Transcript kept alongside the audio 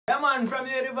man, from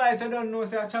your device, I don't know,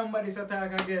 say a chamber this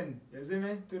attack again. You see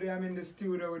me? Today I'm in the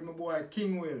studio with my boy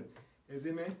King Will. You see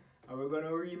me? And we're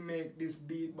gonna remake this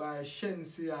beat by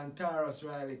SHENSEEA and TARRUS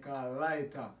RILEY called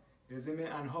Lighter. You see me?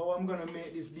 And how I'm gonna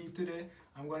make this beat today,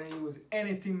 I'm gonna use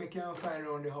anything I can find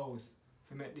around the house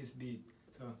to make this beat.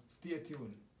 So stay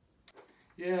tuned.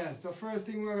 Yeah, so first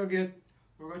thing we're gonna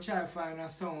try to find a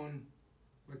sound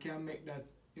we can make that,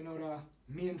 you know, the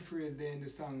main phrase there in the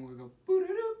song. We're gonna put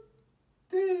it up,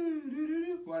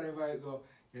 whatever it go.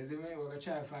 You see me? We're gonna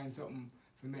try to find something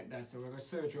to make that. So we're gonna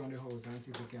search around the house and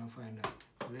see if we can find that.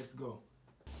 So let's go.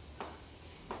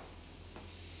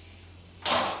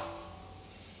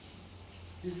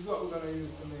 This is what we're gonna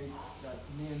use to make that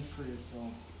main phrase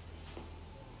sound.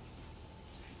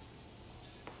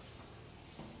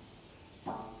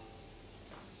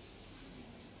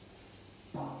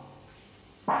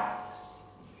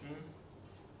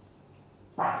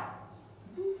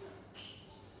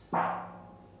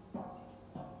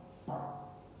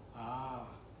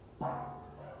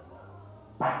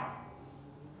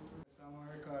 So I'm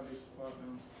gonna record this part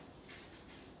now.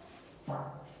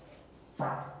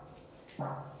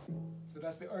 So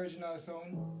that's the original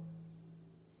sound.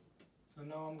 So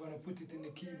now I'm gonna put it in the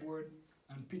keyboard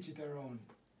and pitch it around.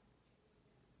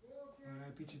 When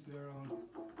I pitch it around,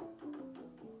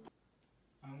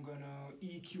 I'm gonna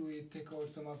EQ it, take out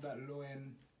some of that low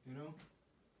end, you know?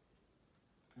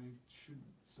 And it should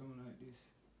sound like this.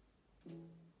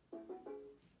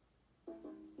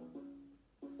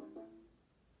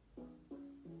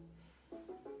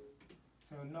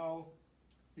 So now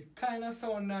it kinda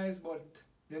sound nice, but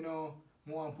you know,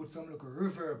 I want to put some little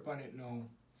reverb on it now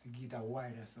to get a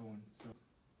wider sound. So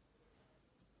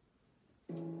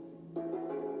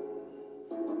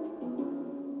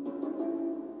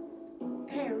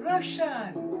hey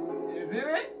Russian! You see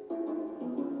me?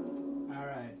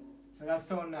 Alright. So that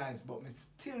sound nice, but I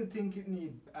still think it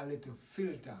need a little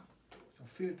filter. So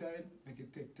filter it, make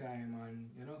it take time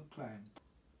and, you know, climb.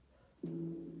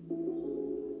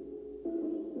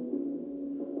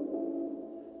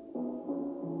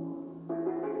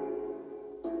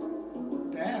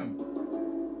 Damn.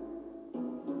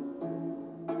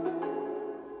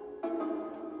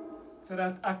 So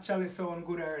that actually sound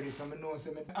good already, so I know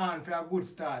so I'm on for a good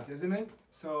start, you see me?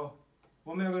 So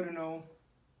what I'm gonna do now,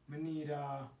 I need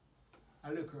a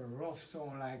little rough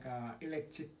sound, like a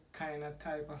electric kind of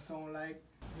type of sound like.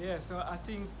 Yeah, so I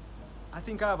think I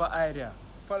have an idea.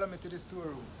 Follow me to the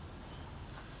storeroom.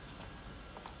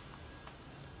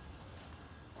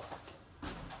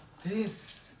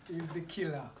 This is the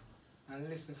killer. And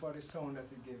listen for the sound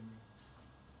that it gave me.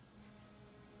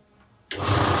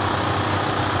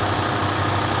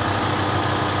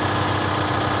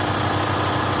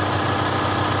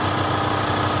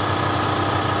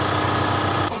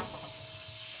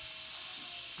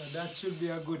 So that should be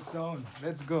a good sound.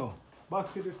 Let's go.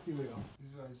 Back to the studio. This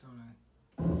is what it sounds like.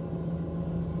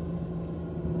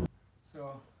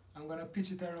 So I'm gonna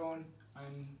pitch it around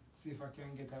and see if I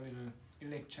can get a little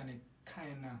electronic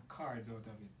kind of chords out of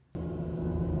it.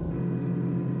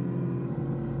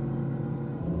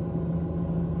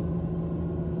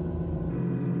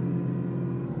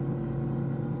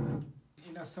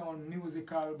 It doesn't sound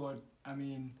musical, but I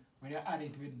mean, when you add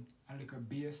it with a little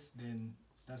bass, then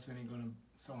that's when it's gonna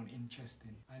sound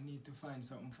interesting. I need to find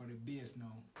something for the bass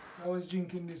now. I was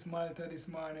drinking this Malta this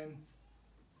morning.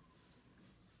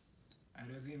 I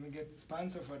don't even get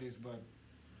sponsored for this, but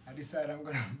I decided I'm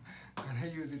gonna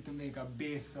use it to make a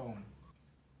bass sound.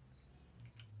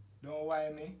 Don't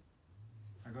worry me.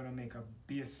 I'm gonna make a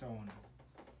bass sound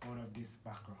out of this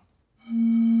background.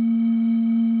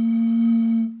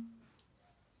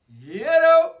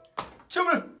 Hello,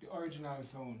 trouble. The original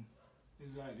sound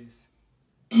is like this.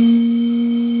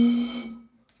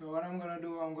 So what I'm gonna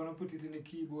do, I'm gonna put it in the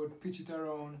keyboard, pitch it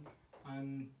around,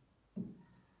 and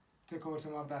take out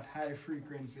some of that high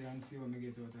frequency and see what we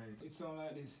get out of it. It sounds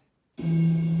like this.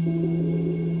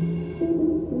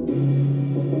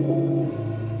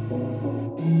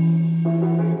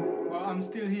 But I'm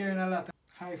still hearing a lot of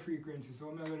high frequency, so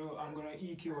what I'm gonna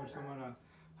EQ out some of the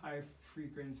high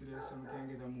frequency there so we can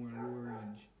get a more low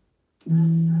range.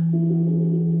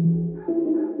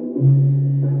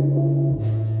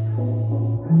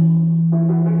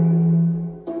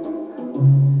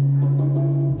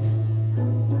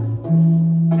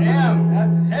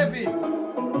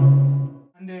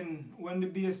 And then when the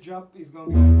bass drop, it's gonna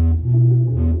be.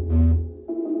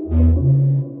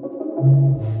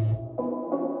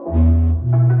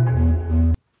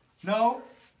 Now,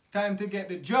 time to get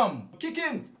the drum. Kick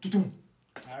in.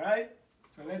 Alright,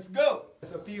 so let's go.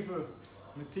 So people,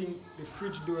 I think the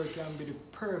fridge door can be the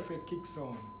perfect kick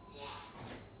sound.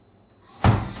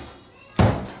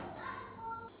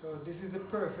 So this is the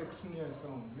perfect snare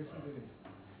sound. Listen to this.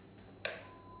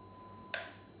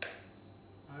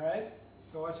 Alright?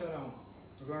 So watch it now.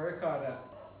 We're going to record that.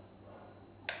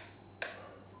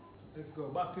 Let's go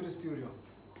back to the studio.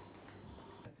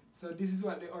 So this is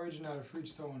what the original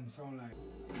fridge sound like.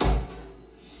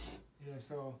 Yeah,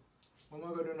 so what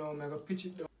I'm going to do now, I'm going to pitch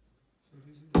it down. So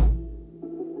this is it.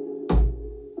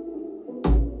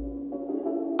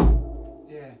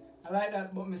 Yeah, I like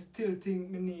that, but I still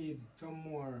think we need some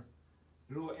more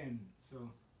low end.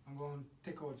 So I'm going to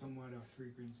take out some more of that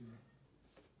frequency.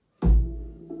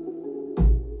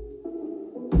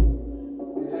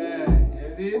 Yeah,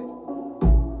 is it?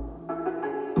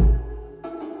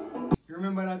 You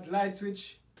remember that light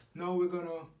switch? Now we're going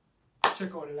to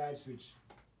check out the light switch.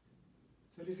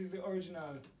 So this is the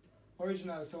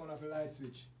original sound of a light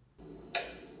switch.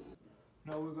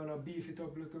 Now we're gonna beef it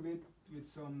up a little bit with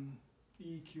some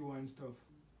EQ and stuff.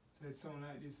 So it sounds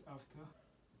like this after.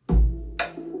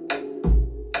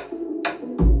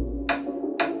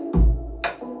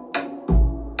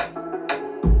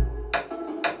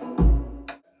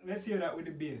 Let's hear that with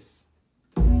the bass.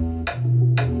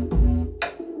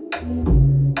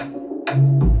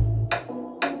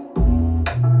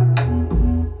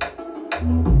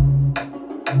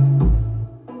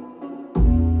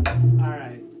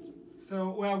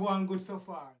 So we are going good so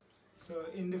far. So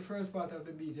in the first part of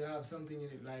the beat you have something in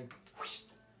it like whoosh.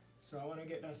 So I want to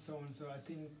get that sound, so I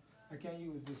think I can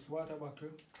use this water bottle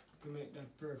to make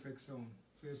that perfect sound.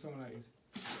 So it sounds like this.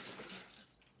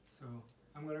 So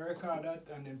I'm going to record that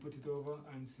and then put it over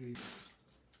and see.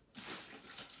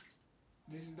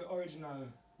 This is the original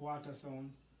water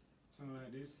sound, something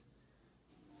like this.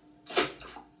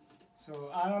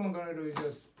 So all I'm going to do is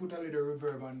just put a little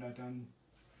reverb on that and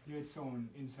hear it sound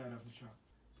inside of the track.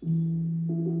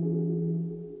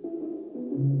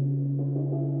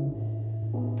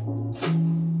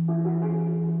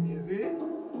 You see?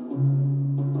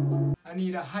 I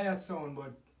need a higher sound,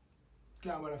 but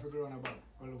can't bother to go on about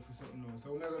or look for something else.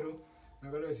 So what I'm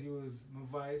gonna do is use my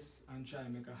voice and try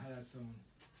and make a hi-hat sound.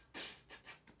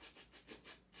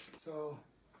 So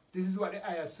this is what the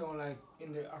hi-hat sound like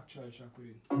in the actual track with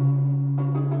it.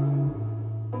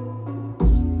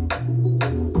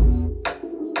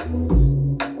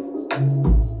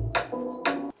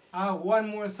 I have one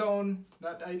more sound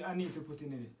that I need to put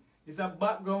in it. It's a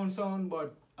background sound,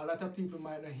 but a lot of people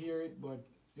might not hear it, but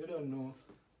you don't know.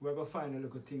 We're going to find a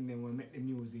little thing then we'll make the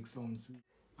music sound sweet.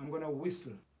 I'm going to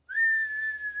whistle.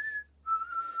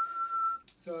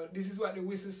 So this is what the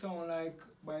whistle sound like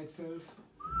by itself.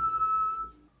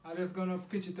 I'm just going to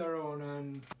pitch it around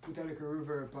and put a little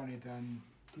reverb on it and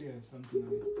play something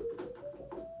on it.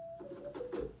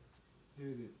 Here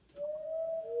is it.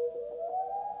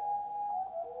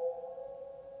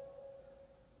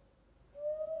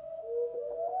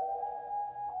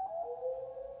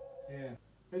 Yeah.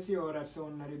 Let's hear how that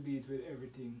sound on the beat with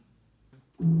everything.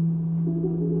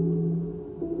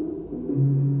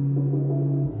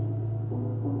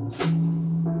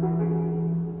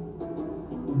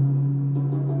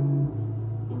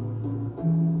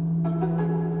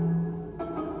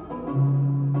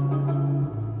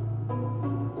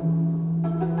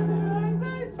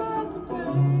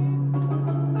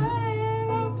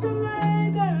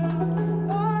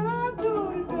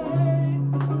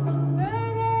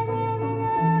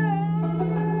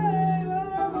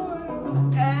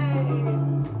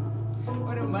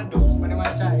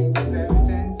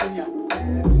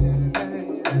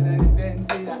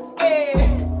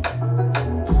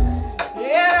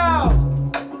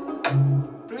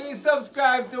 Please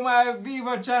subscribe to my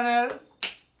Vivo channel.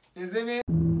 You see me?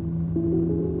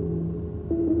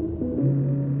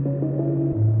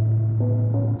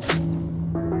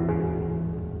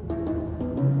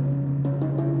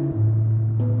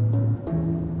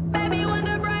 Baby, when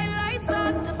the bright lights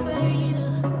start to fade,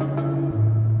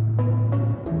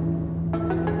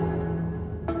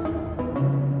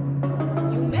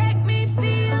 you make me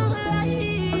feel like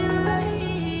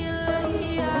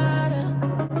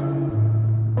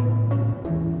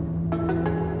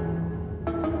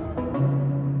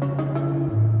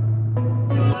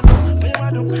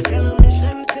I don't